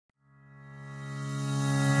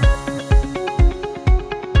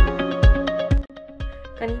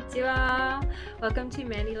Welcome to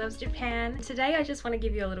Mandy Loves Japan. Today I just want to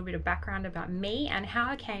give you a little bit of background about me and how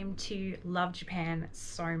I came to love Japan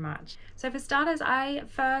so much. So for starters, I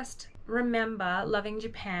first remember loving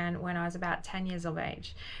Japan when I was about 10 years of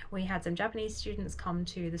age. We had some Japanese students come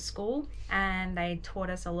to the school and they taught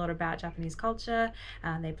us a lot about Japanese culture.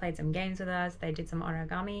 They played some games with us, they did some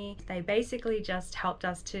origami. They basically just helped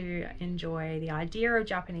us to enjoy the idea of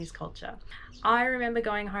Japanese culture. I remember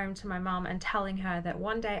going home to my mum and telling her that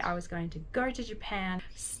one day I was going to go to Japan,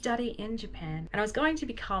 study in Japan, and I was going to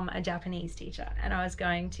become a Japanese teacher, and I was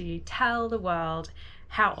going to tell the world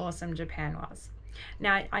how awesome Japan was.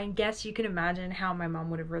 Now, I guess you can imagine how my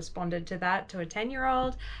mum would have responded to that, to a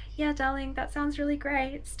 10-year-old. Yeah, darling, that sounds really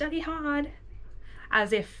great. Study hard.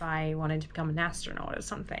 As if I wanted to become an astronaut or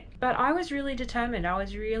something. But I was really determined. I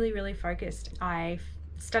was really focused. I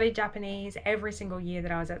studied Japanese every single year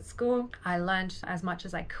that I was at school. I learned as much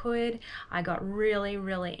as I could. I got really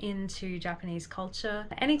into Japanese culture.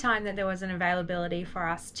 Anytime that there was an availability for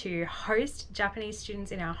us to host Japanese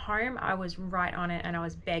students in our home, I was right on it, and I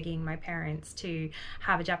was begging my parents to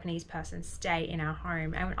have a Japanese person stay in our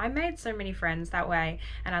home. And I made so many friends that way,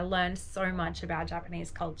 and I learned so much about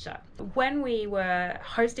Japanese culture. When we were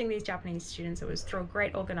hosting these Japanese students, it was through a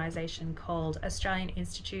great organization called Australian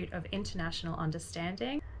Institute of International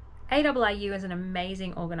Understanding. AIIU is an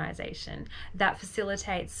amazing organisation that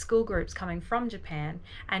facilitates school groups coming from Japan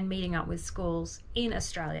and meeting up with schools in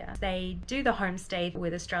Australia. They do the homestay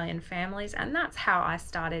with Australian families, and that's how I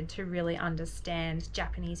started to really understand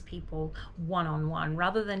Japanese people one-on-one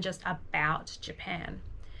rather than just about Japan.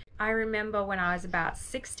 I remember when I was about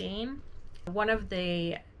 16, one of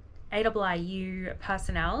the AIIU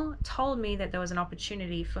personnel told me that there was an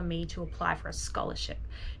opportunity for me to apply for a scholarship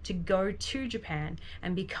to go to Japan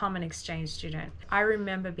and become an exchange student. I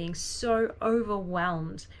remember being so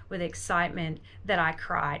overwhelmed with excitement that I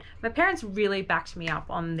cried. My parents really backed me up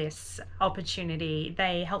on this opportunity.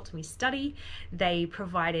 They helped me study. They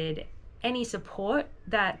provided any support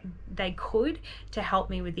that they could to help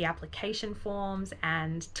me with the application forms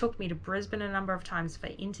and took me to Brisbane a number of times for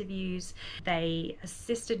interviews. They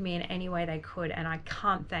assisted me in any way they could, and I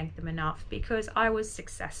can't thank them enough because I was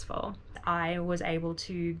successful. I was able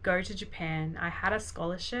to go to Japan. I had a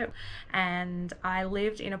scholarship and I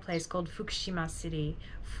lived in a place called Fukushima City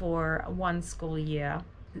for one school year.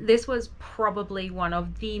 This was probably one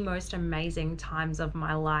of the most amazing times of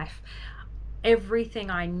my life.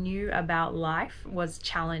 Everything I knew about life was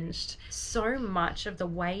challenged. So much of the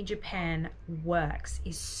way Japan works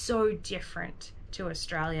is so different to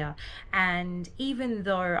Australia. And even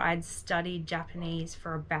though I'd studied Japanese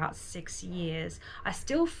for about 6 years, I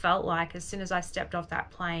still felt like as soon as I stepped off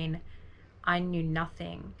that plane, I knew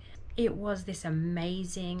nothing. It was this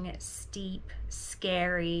amazing, steep,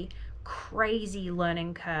 scary, crazy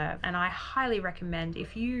learning curve. And I highly recommend,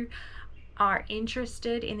 if you are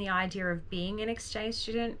interested in the idea of being an exchange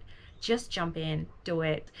student, just jump in, do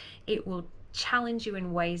it. It will challenge you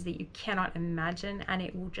in ways that you cannot imagine, and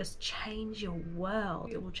it will just change your world.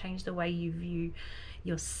 It will change the way you view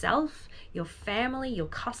yourself, your family, your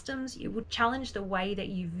customs. It will challenge the way that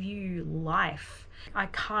you view life. I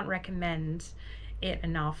can't recommend it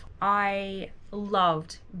enough. I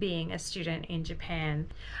loved being a student in Japan.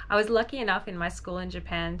 I was lucky enough in my school in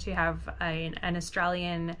Japan to have an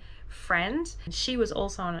Australian friend. She was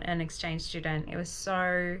also an exchange student. It was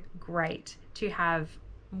so great to have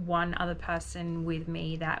one other person with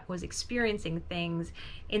me that was experiencing things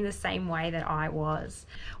in the same way that I was.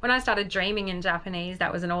 When I started dreaming in Japanese,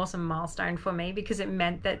 that was an awesome milestone for me because it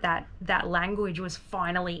meant that language was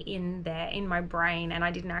finally in there in my brain, and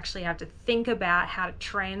I didn't actually have to think about how to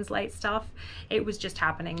translate stuff. It was just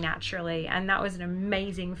happening naturally, and that was an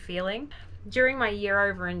amazing feeling. During my year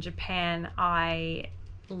over in Japan, I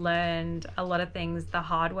learned a lot of things the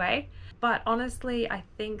hard way, but honestly, I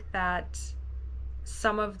think that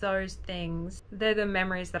some of those things, they're the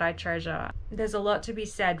memories that I treasure. There's a lot to be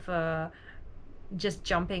said for just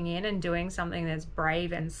jumping in and doing something that's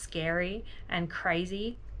brave and scary and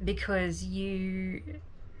crazy, because you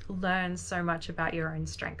learn so much about your own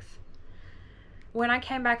strength. When I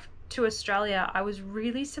came back to Australia, I was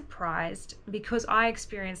really surprised because I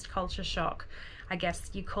experienced culture shock. I guess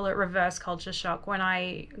you call it reverse culture shock. When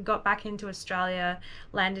I got back into Australia,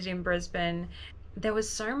 landed in Brisbane, there was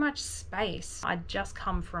so much space. I'd just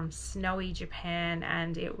come from snowy Japan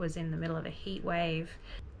and it was in the middle of a heat wave.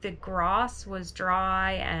 The grass was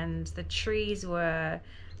dry and the trees were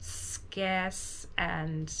scarce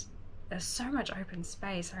and there's so much open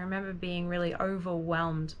space. I remember being really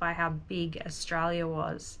overwhelmed by how big Australia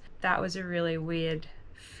was. That was a really weird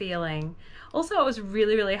feeling. Also, it was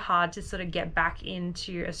really, really hard to sort of get back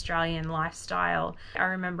into Australian lifestyle. I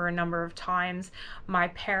remember a number of times my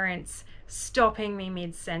parents stopping me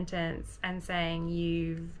mid-sentence and saying,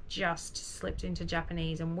 "You've just slipped into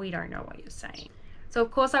Japanese and we don't know what you're saying." So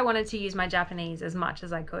of course I wanted to use my Japanese as much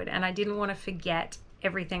as I could, and I didn't want to forget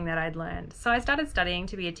everything that I'd learned. So I started studying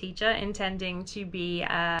to be a teacher, intending to be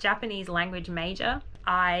a Japanese language major.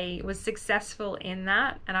 I was successful in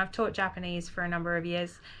that, and I've taught Japanese for a number of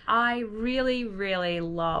years. I really, really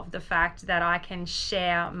love the fact that I can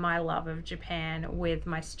share my love of Japan with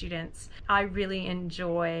my students. I really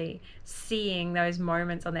enjoy seeing those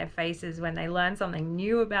moments on their faces when they learn something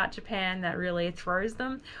new about Japan that really throws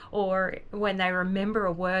them, or when they remember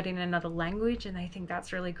a word in another language and they think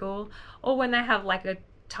that's really cool, or when they have like a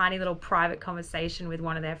tiny little private conversation with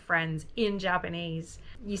one of their friends in Japanese.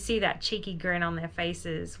 You see that cheeky grin on their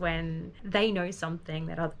faces when they know something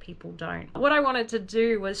that other people don't. What I wanted to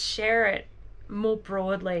do was share it more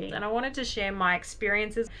broadly, and I wanted to share my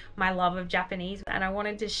experiences, my love of Japanese, and I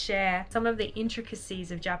wanted to share some of the intricacies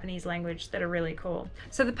of Japanese language that are really cool.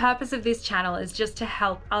 So the purpose of this channel is just to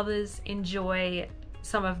help others enjoy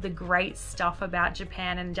some of the great stuff about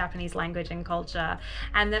Japan and Japanese language and culture,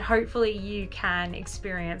 and that hopefully you can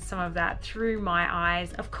experience some of that through my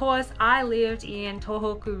eyes. Of course, I lived in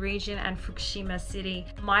Tohoku region and Fukushima city.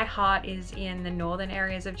 My heart is in the northern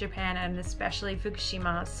areas of Japan, and especially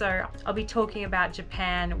Fukushima, so I'll be talking about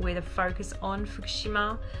Japan with a focus on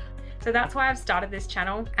Fukushima. So that's why I've started this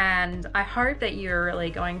channel, and I hope that you're really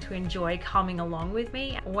going to enjoy coming along with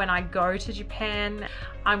me. When I go to Japan,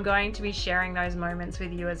 I'm going to be sharing those moments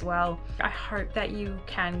with you as well. I hope that you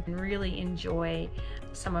can really enjoy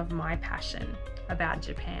some of my passion about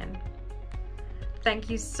Japan. Thank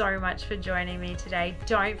you so much for joining me today.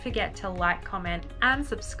 Don't forget to like, comment, and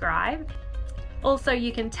subscribe. Also,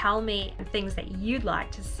 you can tell me things that you'd like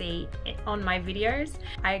to see on my videos.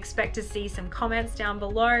 I expect to see some comments down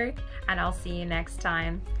below, and I'll see you next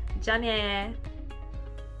time. じゃあねー。